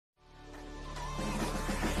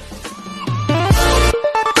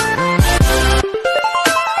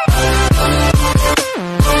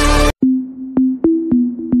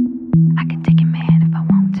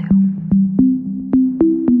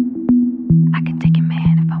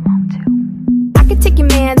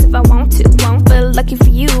lucky for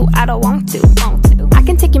you, I don't want to. I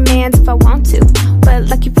can take your mans if I want to, but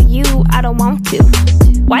lucky for you, I don't want to.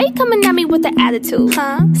 Why you coming at me with the attitude?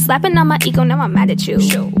 Slapping on my ego, now I'm mad at you.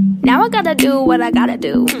 Now I gotta do what I gotta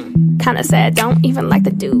do. Kinda sad, don't even like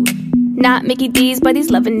the dude. Not Mickey D's, but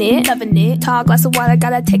he's loving it. Tall glass of water,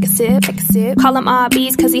 gotta take a sip. Call him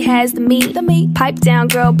RB's cause he has the meat. Pipe down,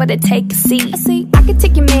 girl, better take a seat. I can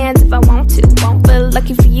take your mans if I want to, but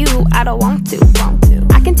lucky for you, I don't want to.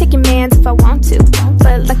 I can take your mans if I want to,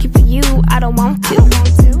 but lucky for you, I don't want to.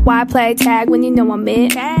 Why play tag when you know I'm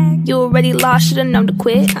it? You already lost, should've known to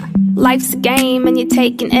quit. Life's a game and you're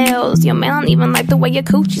taking L's. Your man don't even like the way your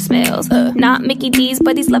coochie smells. Not Mickey D's,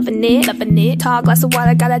 but he's loving it. Tall glass of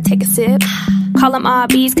water, gotta take a sip. Call him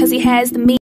RB's cause he has the meat.